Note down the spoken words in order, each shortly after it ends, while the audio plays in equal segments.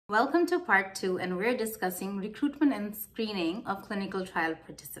Welcome to part 2, and we're discussing recruitment and screening of clinical trial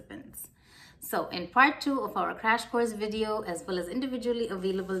participants. So in part 2 of our crash course video, as well as individually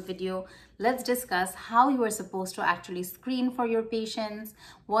available video, let's discuss how you are supposed to actually screen for your patients,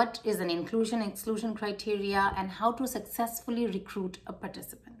 what is an inclusion-exclusion criteria, and how to successfully recruit a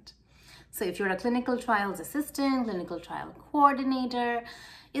participant. So if you're a clinical trials assistant, clinical trial coordinator,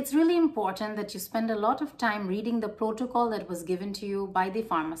 it's really important that you spend a lot of time reading the protocol that was given to you by the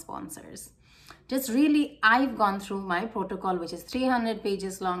pharma sponsors. I've gone through my protocol, which is 300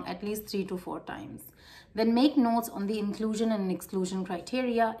 pages long, at least 3 to 4 times. Then make notes on the inclusion and exclusion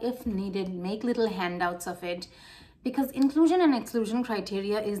criteria. If needed, make little handouts of it, because inclusion and exclusion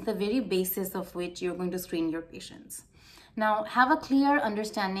criteria is the very basis of which you're going to screen your patients. Now, have a clear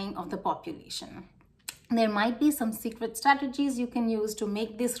understanding of the population. There might be some secret strategies you can use to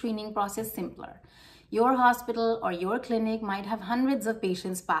make this screening process simpler. Your hospital or your clinic might have hundreds of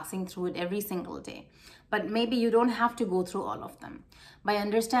patients passing through it every single day, but maybe you don't have to go through all of them. By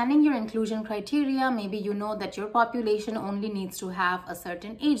understanding your inclusion criteria, maybe you know that your population only needs to have a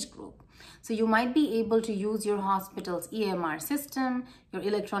certain age group. So you might be able to use your hospital's EMR system, your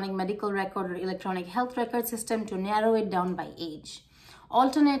electronic medical record or electronic health record system to narrow it down by age.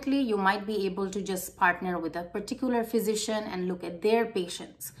 Alternately, you might be able to just partner with a particular physician and look at their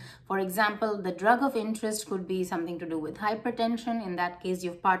patients. For example, the drug of interest could be something to do with hypertension. In that case,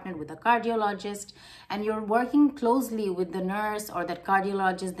 you've partnered with a cardiologist and you're working closely with the nurse or that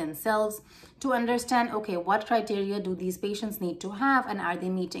cardiologist themselves to understand, okay, what criteria do these patients need to have and are they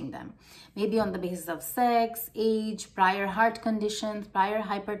meeting them? Maybe on the basis of sex, age, prior heart conditions, prior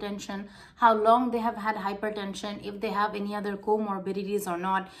hypertension, how long they have had hypertension, if they have any other comorbidities or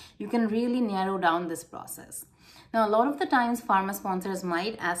not. You can really narrow down this process. Now, a lot of the times pharma sponsors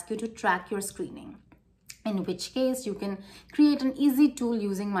might ask you to track your screening, in which case you can create an easy tool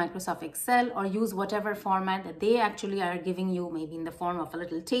using Microsoft Excel or use whatever format that they actually are giving you, maybe in the form of a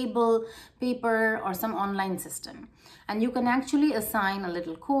little table, paper, or some online system. And you can actually assign a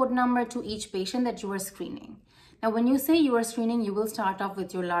little code number to each patient that you are screening. Now, when you say you are screening, you will start off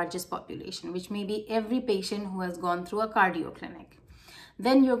with your largest population, which may be every patient who has gone through a cardio clinic.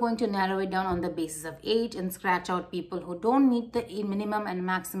 Then you're going to narrow it down on the basis of age and scratch out people who don't meet the minimum and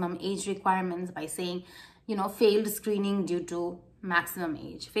maximum age requirements by saying, failed screening due to maximum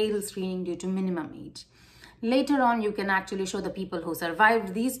age, failed screening due to minimum age. Later on, you can actually show the people who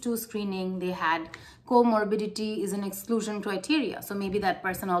survived these two screening, they had comorbidity is an exclusion criteria. So maybe that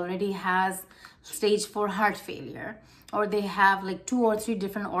person already has stage 4 heart failure, or they have like 2 or 3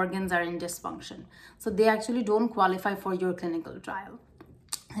 different organs are in dysfunction. So they actually don't qualify for your clinical trial.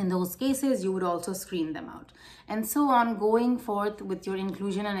 In those cases, you would also screen them out. And so on, going forth with your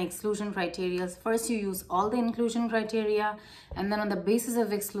inclusion and exclusion criteria. First, you use all the inclusion criteria, and then on the basis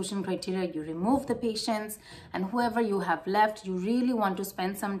of exclusion criteria, you remove the patients, and whoever you have left, you really want to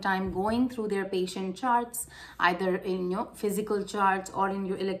spend some time going through their patient charts, either in your physical charts or in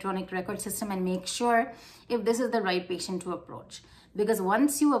your electronic record system, and make sure if this is the right patient to approach. Because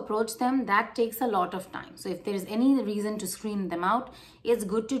once you approach them, that takes a lot of time. So if there's any reason to screen them out, it's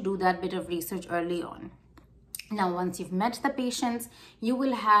good to do that bit of research early on. Now, once you've met the patients, you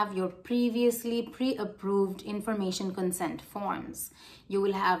will have your previously pre-approved information consent forms. You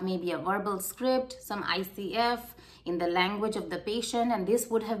will have maybe a verbal script, some ICF in the language of the patient, and this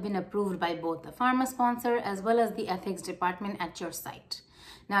would have been approved by both the pharma sponsor as well as the ethics department at your site.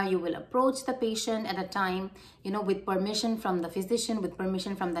 Now you will approach the patient at a time, with permission from the physician, with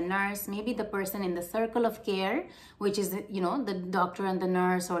permission from the nurse, maybe the person in the circle of care, which is, the doctor and the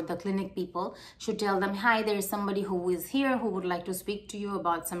nurse or the clinic people should tell them, hi, there is somebody who is here who would like to speak to you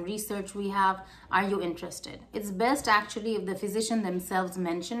about some research we have. Are you interested? It's best actually if the physician themselves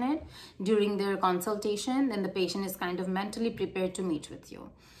mention it during their consultation, then the patient is kind of mentally prepared to meet with you.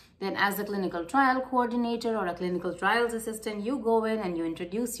 Then as a clinical trial coordinator or a clinical trials assistant, you go in and you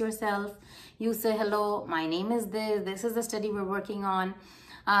introduce yourself. You say, hello, my name is this is the study we're working on.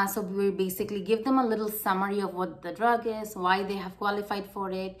 So we basically give them a little summary of what the drug is, why they have qualified for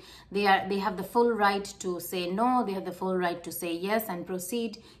it. They have the full right to say no, they have the full right to say yes and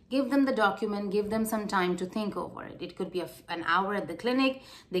proceed. Give them the document, give them some time to think over it. It could be an hour at the clinic.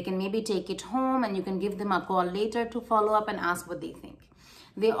 They can maybe take it home and you can give them a call later to follow up and ask what they think.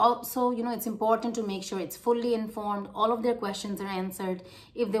 They also, it's important to make sure it's fully informed. All of their questions are answered.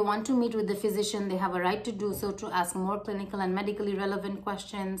 If they want to meet with the physician, they have a right to do so, to ask more clinical and medically relevant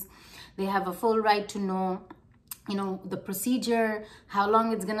questions. They have a full right to know the procedure, how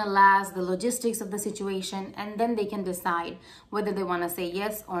long it's gonna last, the logistics of the situation, and then they can decide whether they want to say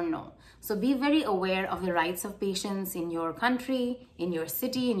yes or no. So be very aware of the rights of patients in your country, in your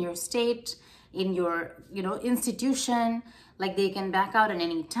city, in your state, in your institution. Like, they can back out at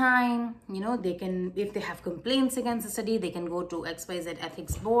any time. They can, if they have complaints against the study, they can go to XYZ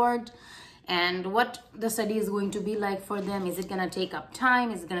ethics board. And what the study is going to be like for them. Is it going to take up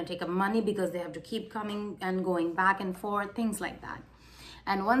time? Is it going to take up money because they have to keep coming and going back and forth, things like that.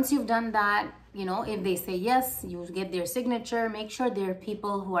 And once you've done that, if they say yes, you get their signature. Make sure they're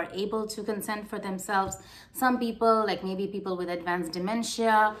people who are able to consent for themselves. Some people, like maybe people with advanced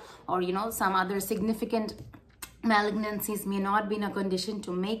dementia or, some other significant malignancies, may not be in a condition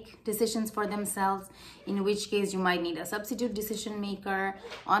to make decisions for themselves, in which case you might need a substitute decision maker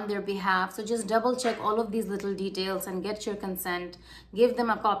on their behalf. So just double check all of these little details and get your consent. Give them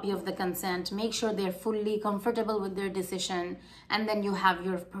a copy of the consent. Make sure they're fully comfortable with their decision, and then you have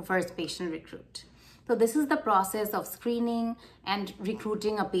your first patient recruit. So this is the process of screening and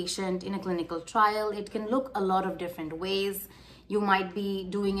recruiting a patient in a clinical trial. It can look a lot of different ways. You might be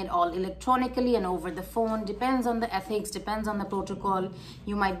doing it all electronically and over the phone, depends on the ethics, depends on the protocol.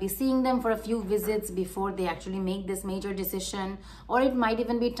 You might be seeing them for a few visits before they actually make this major decision, or it might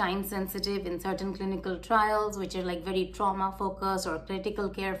even be time sensitive in certain clinical trials, which are like very trauma focused or critical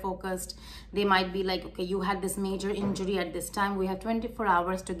care focused. They might be like, okay, you had this major injury at this time, we have 24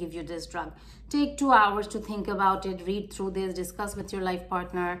 hours to give you this drug. Take 2 hours to think about it, read through this, discuss with your life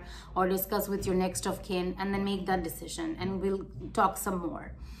partner or discuss with your next of kin, and then make that decision, and we'll talk some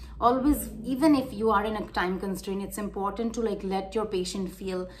more. Always, even if you are in a time constraint, it's important to let your patient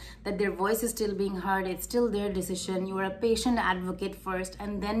feel that their voice is still being heard. It's still their decision. You are a patient advocate first,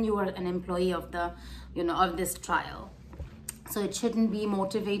 and then you are an employee of the of this trial. So it shouldn't be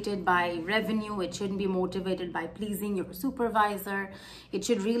motivated by revenue. It shouldn't be motivated by pleasing your supervisor. It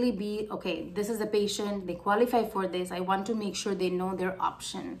should really be, okay, this is a patient, they qualify for this. I want to make sure they know their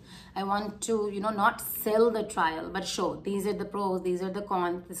option. I want to, not sell the trial, but show these are the pros, these are the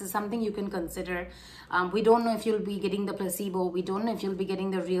cons. This is something you can consider. We don't know if you'll be getting the placebo. We don't know if you'll be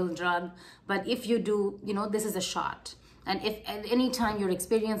getting the real drug. But if you do, this is a shot. And if at any time you're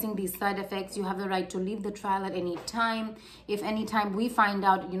experiencing these side effects, you have the right to leave the trial at any time. If any time we find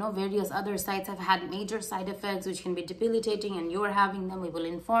out, various other sites have had major side effects which can be debilitating and you're having them, we will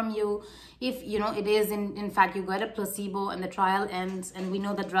inform you. If, it is in fact you got a placebo and the trial ends and we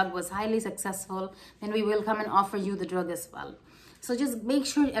know the drug was highly successful, then we will come and offer you the drug as well. So just make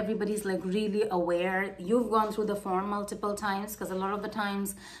sure everybody's really aware. You've gone through the form multiple times, because a lot of the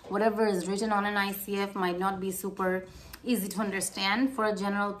times whatever is written on an ICF might not be super easy to understand for a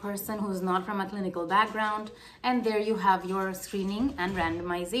general person who's not from a clinical background. And there you have your screening and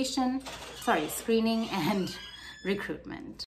recruitment.